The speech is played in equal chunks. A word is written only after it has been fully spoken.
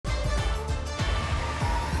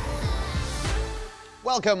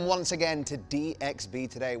Welcome once again to DXB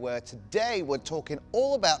Today, where today we're talking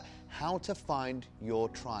all about how to find your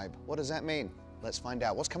tribe. What does that mean? Let's find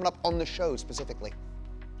out. What's coming up on the show specifically?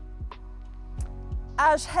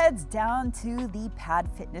 Ash heads down to the Pad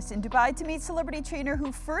Fitness in Dubai to meet celebrity trainer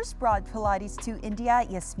who first brought Pilates to India,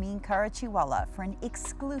 Yasmin Karachiwala, for an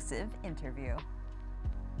exclusive interview.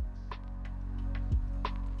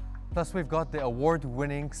 Plus, we've got the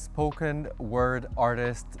award-winning spoken word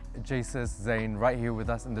artist, Jasus Zain, right here with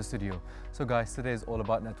us in the studio. So guys, today is all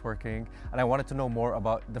about networking, and I wanted to know more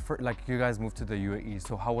about like you guys moved to the UAE,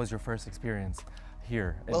 so how was your first experience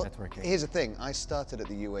here in networking? Here's the thing, I started at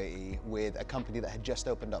the UAE with a company that had just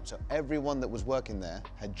opened up, so everyone that was working there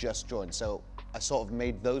had just joined. So I sort of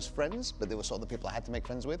made those friends, but they were sort of the people I had to make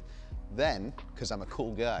friends with. Then, because I'm a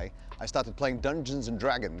cool guy, I started playing Dungeons and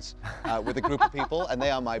Dragons with a group of people, and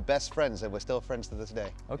they are my best friends, and we're still friends to this day.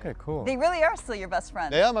 Okay, cool. They really are still your best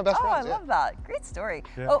friends. They are my best friends. Oh, I love that. Great story.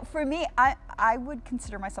 Yeah. Oh, for me, I would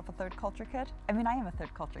consider myself a third culture kid. I mean, I am a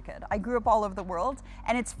third culture kid. I grew up all over the world,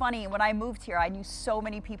 and it's funny, when I moved here, I knew so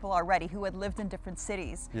many people already who had lived in different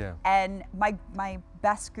cities. Yeah. And my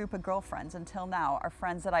best group of girlfriends until now are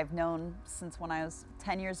friends that I've known since when I was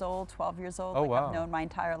 10 years old, 12 years old. Oh, like wow. I've known my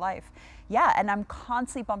entire life. Yeah, and I'm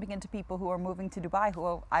constantly bumping into people who are moving to Dubai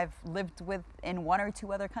who I've lived with in one or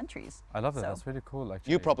two other countries. I love that. So. That's really cool,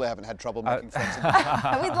 actually. You probably haven't had trouble making friends.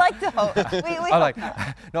 We'd like to hope. We I hope like,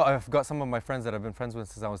 not. no, I've got some of my friends that I've been friends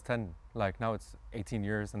with since I was 10. Like now it's 18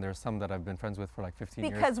 years, and there's some that I've been friends with for like 15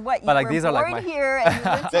 years. Because what, you But, like, were these are, like, born my- here and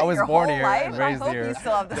you lived here I was your born whole here life? and raised I hope here. you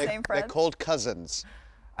still have the same They're friends. called cousins.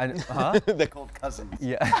 And, huh? They're called cousins.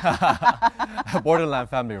 Yeah. Borderland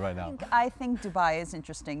family right now. I think Dubai is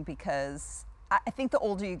interesting because I think the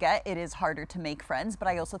older you get, it is harder to make friends, but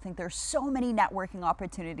I also think there's so many networking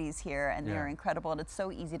opportunities here, and they're incredible, and it's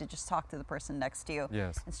so easy to just talk to the person next to you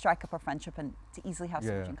and strike up a friendship and to easily have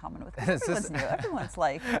so much in common with. Everyone's new. Everyone's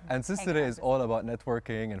like. And since today is all about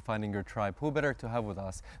networking and finding your tribe, who better to have with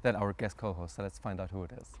us than our guest co-host? So let's find out who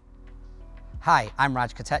it is. Hi, I'm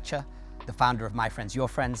Raj Katecha, the founder of My Friends, Your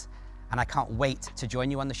Friends, and I can't wait to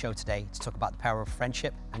join you on the show today to talk about the power of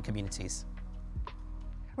friendship and communities.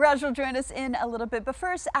 Raj will join us in a little bit, but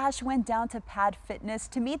first, Ash went down to Pad Fitness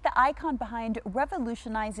to meet the icon behind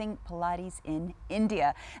revolutionizing Pilates in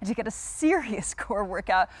India and to get a serious core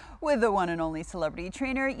workout with the one and only celebrity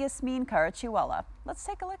trainer, Yasmin Karachiwala. Let's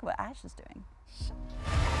take a look at what Ash is doing.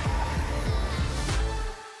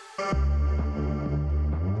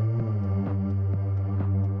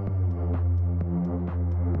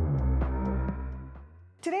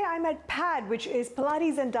 Today I'm at Pad, which is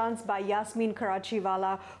Pilates and Dance by Yasmin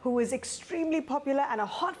Karachiwala, who is extremely popular and a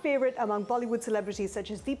hot favorite among Bollywood celebrities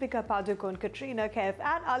such as Deepika Padukone, Katrina Kaif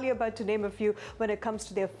and Alia Bhatt, to name a few, when it comes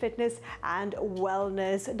to their fitness and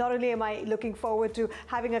wellness. Not only am I looking forward to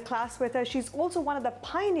having a class with her, she's also one of the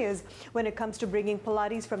pioneers when it comes to bringing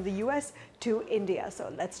Pilates from the US to India.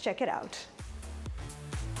 So let's check it out.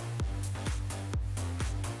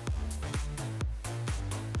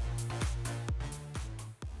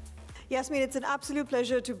 Yasmin, it's an absolute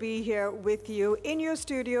pleasure to be here with you in your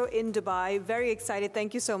studio in Dubai. Very excited.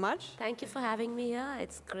 Thank you so much. Thank you for having me here.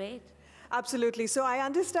 It's great. Absolutely. So I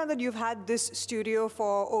understand that you've had this studio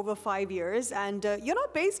for over 5 years, and you're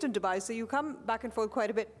not based in Dubai, so you come back and forth quite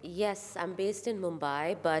a bit. Yes, I'm based in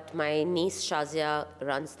Mumbai, but my niece Shazia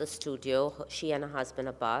runs the studio. She and her husband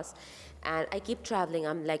Abbas. And I keep traveling.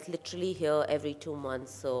 I'm like literally here every 2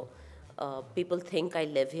 months. So people think I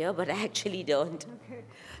live here, but I actually don't. Okay.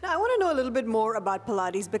 Now, I want to know a little bit more about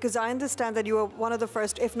Pilates, because I understand that you were one of the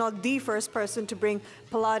first, if not the first person to bring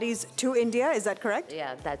Pilates to India. Is that correct?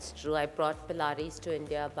 Yeah, that's true. I brought Pilates to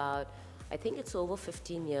India about, I think it's over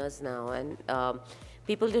 15 years now. And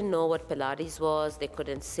people didn't know what Pilates was. They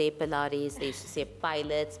couldn't say Pilates. They used to say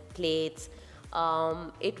pilots, plates.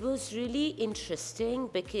 It was really interesting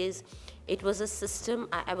because it was a system.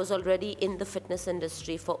 I was already in the fitness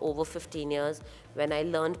industry for over 15 years when I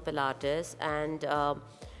learned Pilates, and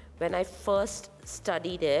when I first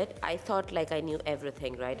studied it, I thought like I knew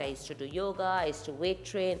everything, right? I used to do yoga, I used to weight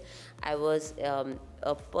train, I was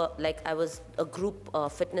I was a group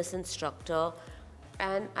fitness instructor,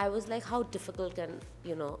 and I was like, how difficult can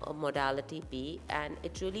a modality be? And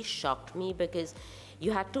it really shocked me because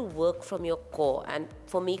you had to work from your core, and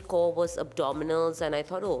for me core was abdominals, and I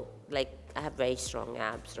thought, oh, like I have very strong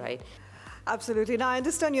abs, right? Absolutely. Now, I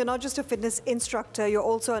understand you're not just a fitness instructor, you're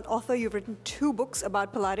also an author. You've written 2 books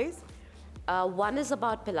about Pilates. One is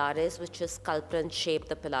about Pilates, which is Sculpt and Shape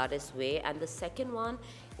the Pilates Way, and the second one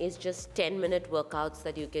is just 10-minute workouts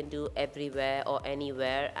that you can do everywhere or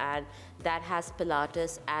anywhere, and that has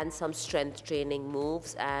Pilates and some strength training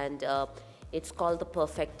moves, and It's called the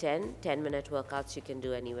Perfect 10, 10-minute workouts you can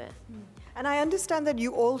do anywhere. And I understand that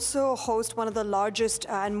you also host one of the largest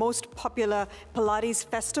and most popular Pilates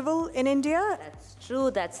festival in India. That's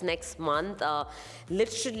true. That's next month,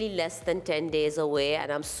 literally less than 10 days away,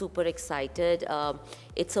 and I'm super excited.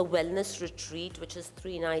 It's a wellness retreat, which is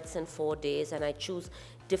 3 nights and 4 days, and I choose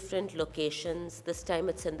different locations. This time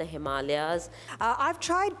it's in the Himalayas. I've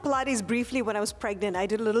tried Pilates briefly when I was pregnant. I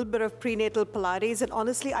did a little bit of prenatal Pilates, and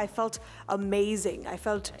honestly, I felt amazing. I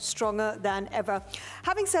felt stronger than ever.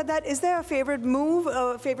 Having said that, is there a favorite move,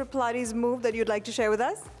 a favorite Pilates move that you'd like to share with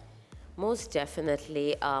us? Most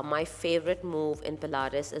definitely. My favorite move in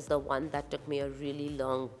Pilates is the one that took me a really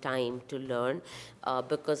long time to learn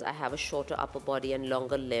because I have a shorter upper body and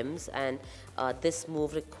longer limbs, and this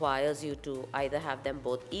move requires you to either have them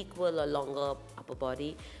both equal or longer upper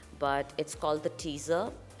body, but it's called the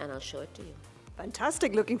teaser, and I'll show it to you.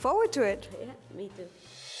 Fantastic. Looking forward to it. Yeah, me too.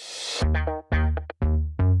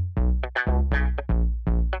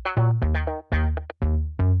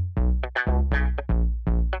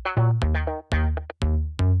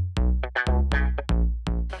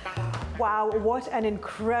 Wow, what an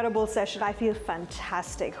incredible session. I feel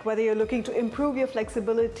fantastic. Whether you're looking to improve your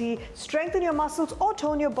flexibility, strengthen your muscles, or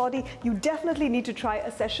tone your body, you definitely need to try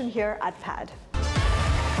a session here at PAD.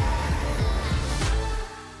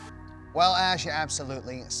 Well, Ash, you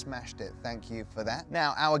absolutely smashed it. Thank you for that.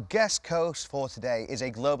 Now, our guest host for today is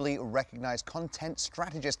a globally recognized content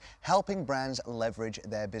strategist helping brands leverage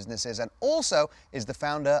their businesses, and also is the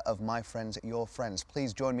founder of My Friends, Your Friends.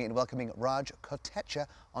 Please join me in welcoming Raj Kotecha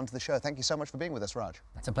onto the show. Thank you so much for being with us, Raj.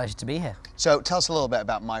 It's a pleasure to be here. So tell us a little bit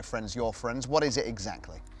about My Friends, Your Friends. What is it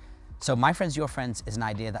exactly? So My Friends, Your Friends is an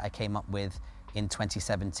idea that I came up with in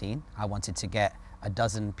 2017. I wanted to get a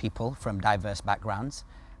dozen people from diverse backgrounds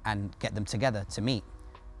and get them together to meet.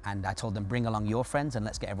 And I told them, bring along your friends and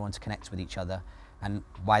let's get everyone to connect with each other. And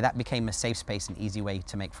why that became a safe space and easy way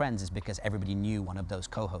to make friends is because everybody knew one of those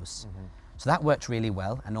co-hosts. So that worked really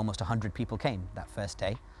well, and almost 100 people came that first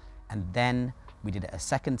day. And then we did it a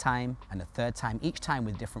second time and a third time, each time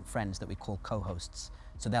with different friends that we call co-hosts.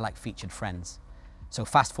 So they're like featured friends. So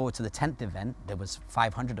fast forward to the 10th event, there was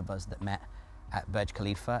 500 of us that met at Burj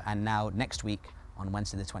Khalifa, and now next week on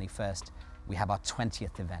Wednesday the 21st, we have our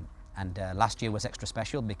 20th event. And last year was extra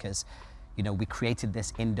special because, you know, we created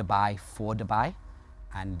this in Dubai for Dubai.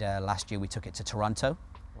 And last year we took it to Toronto,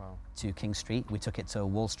 to King Street. We took it to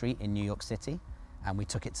Wall Street in New York City. And we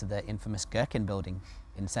took it to the infamous Gherkin building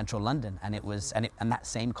in central London. And it was, and that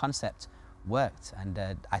same concept worked.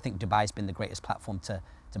 And I think Dubai's been the greatest platform to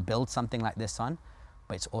build something like this on.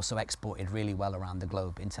 But it's also exported really well around the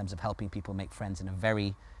globe in terms of helping people make friends in a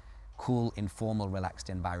very cool, informal, relaxed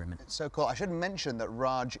environment. It's so cool. I should mention that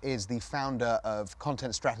Raj is the founder of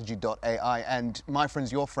contentstrategy.ai, and My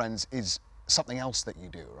Friends, Your Friends is something else that you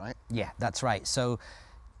do, right? Yeah, that's right. So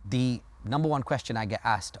the number one question I get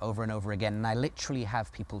asked over and over again, and I literally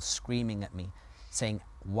have people screaming at me saying,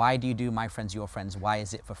 why do you do My Friends, Your Friends? Why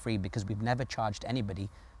is it for free? Because we've never charged anybody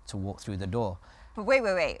to walk through the door. But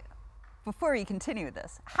wait. Before you continue with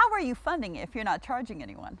this, how are you funding it if you're not charging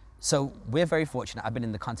anyone? So we're very fortunate. I've been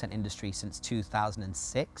in the content industry since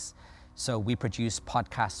 2006. So we produce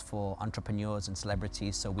podcasts for entrepreneurs and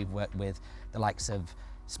celebrities. So we've worked with the likes of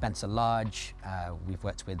Spencer Lodge. We've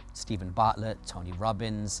worked with Stephen Bartlett, Tony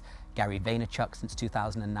Robbins, Gary Vaynerchuk since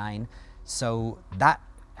 2009. So that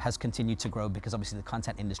has continued to grow because obviously the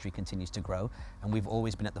content industry continues to grow, and we've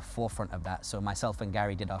always been at the forefront of that. So myself and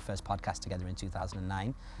Gary did our first podcast together in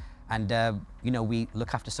 2009. And you know, we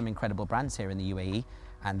look after some incredible brands here in the UAE,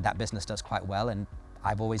 and that business does quite well. And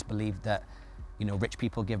I've always believed that, you know, rich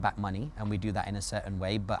people give back money, and we do that in a certain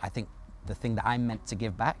way. But I think the thing that I'm meant to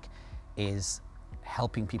give back is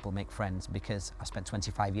helping people make friends, because I spent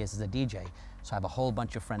 25 years as a DJ. So I have a whole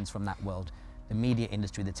bunch of friends from that world, the media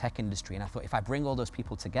industry, the tech industry. And I thought if I bring all those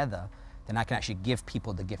people together, then I can actually give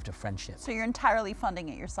people the gift of friendship. So you're entirely funding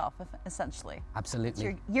it yourself, essentially. Absolutely.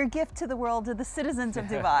 It's your gift to the world, to the citizens of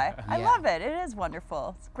Dubai. I love it. It is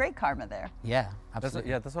wonderful. It's great karma there. Yeah,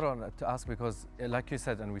 absolutely. That's what I wanted to ask, because like you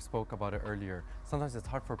said, and we spoke about it earlier, sometimes it's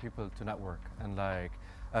hard for people to network and like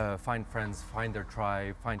find friends, find their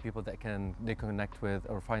tribe, find people that they connect with,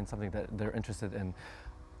 or find something that they're interested in.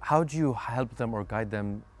 How do you help them or guide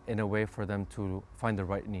them in a way for them to find the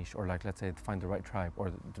right niche, or like, let's say, find the right tribe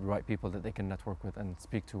or the right people that they can network with and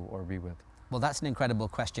speak to or be with? Well, that's an incredible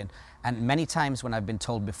question. And many times when I've been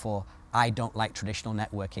told before, I don't like traditional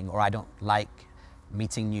networking, or I don't like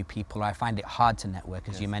meeting new people, or I find it hard to network,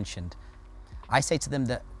 as you mentioned, I say to them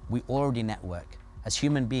that we already network. As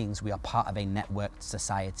human beings, we are part of a networked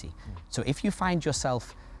society. So if you find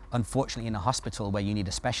yourself unfortunately in a hospital where you need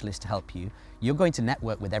a specialist to help you, you're going to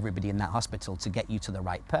network with everybody in that hospital to get you to the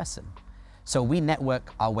right person. So we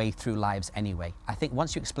network our way through lives anyway. I think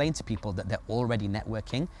once you explain to people that they're already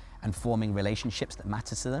networking and forming relationships that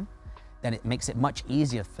matter to them, then it makes it much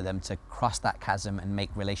easier for them to cross that chasm and make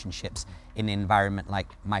relationships in an environment like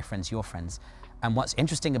My Friends, Your Friends. And what's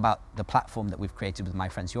interesting about the platform that we've created with My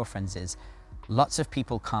Friends, Your Friends is lots of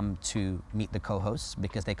people come to meet the co-hosts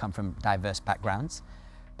because they come from diverse backgrounds.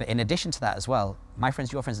 But in addition to that as well, My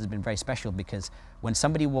Friends, Your Friends has been very special because when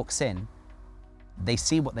somebody walks in, they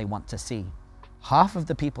see what they want to see. Half of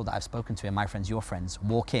the people that I've spoken to in My Friends, Your Friends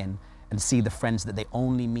walk in and see the friends that they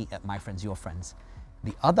only meet at My Friends, Your Friends.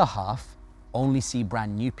 The other half only see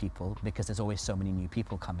brand new people because there's always so many new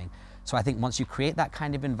people coming. So I think once you create that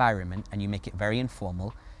kind of environment and you make it very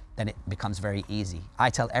informal, then it becomes very easy. I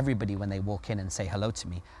tell everybody when they walk in and say hello to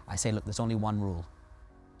me, I say, look, there's only one rule.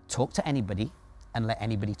 Talk to anybody and let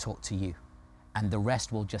anybody talk to you. And the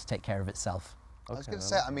rest will just take care of itself. I was going to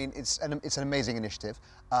say, I mean, it's an amazing initiative.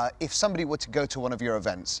 If somebody were to go to one of your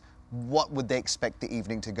events, what would they expect the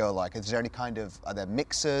evening to go like? Is there any kind of, are there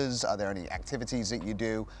mixers? Are there any activities that you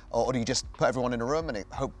do? Or do you just put everyone in a room and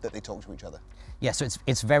hope that they talk to each other? Yeah, so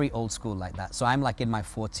it's very old school like that. So I'm like in my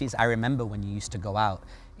 40s. I remember when you used to go out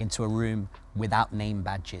into a room without name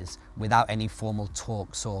badges, without any formal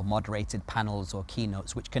talks or moderated panels or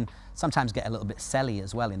keynotes, which can sometimes get a little bit selly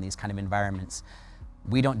as well in these kind of environments.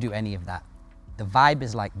 We don't do any of that. The vibe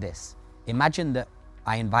is like this. Imagine that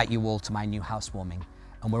I invite you all to my new housewarming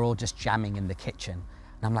and we're all just jamming in the kitchen.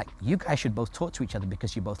 And I'm like, you guys should both talk to each other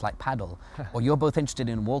because you both like paddle, or you're both interested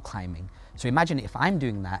in wall climbing. So imagine if I'm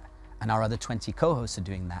doing that and our other 20 co-hosts are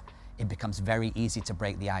doing that, it becomes very easy to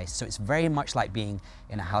break the ice. So it's very much like being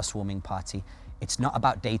in a housewarming party. It's not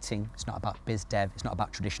about dating, it's not about biz dev, it's not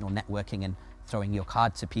about traditional networking and throwing your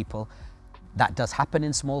card to people. That does happen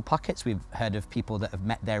in small pockets. We've heard of people that have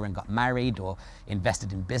met there and got married or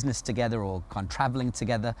invested in business together or gone traveling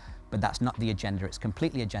together, but that's not the agenda. It's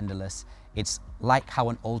completely agendaless. It's like how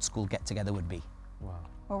an old school get together would be. Wow.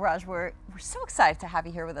 Well, Raj, we're so excited to have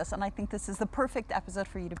you here with us, and I think this is the perfect episode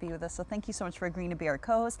for you to be with us. So thank you so much for agreeing to be our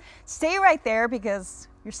co-host. Stay right there because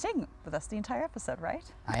you're staying with us the entire episode, right?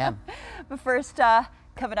 I am. But first,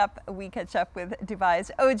 coming up, we catch up with Dubai's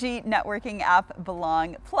OG networking app,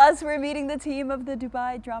 Belong. Plus, we're meeting the team of the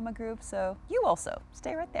Dubai Drama Group, so you also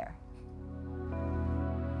stay right there.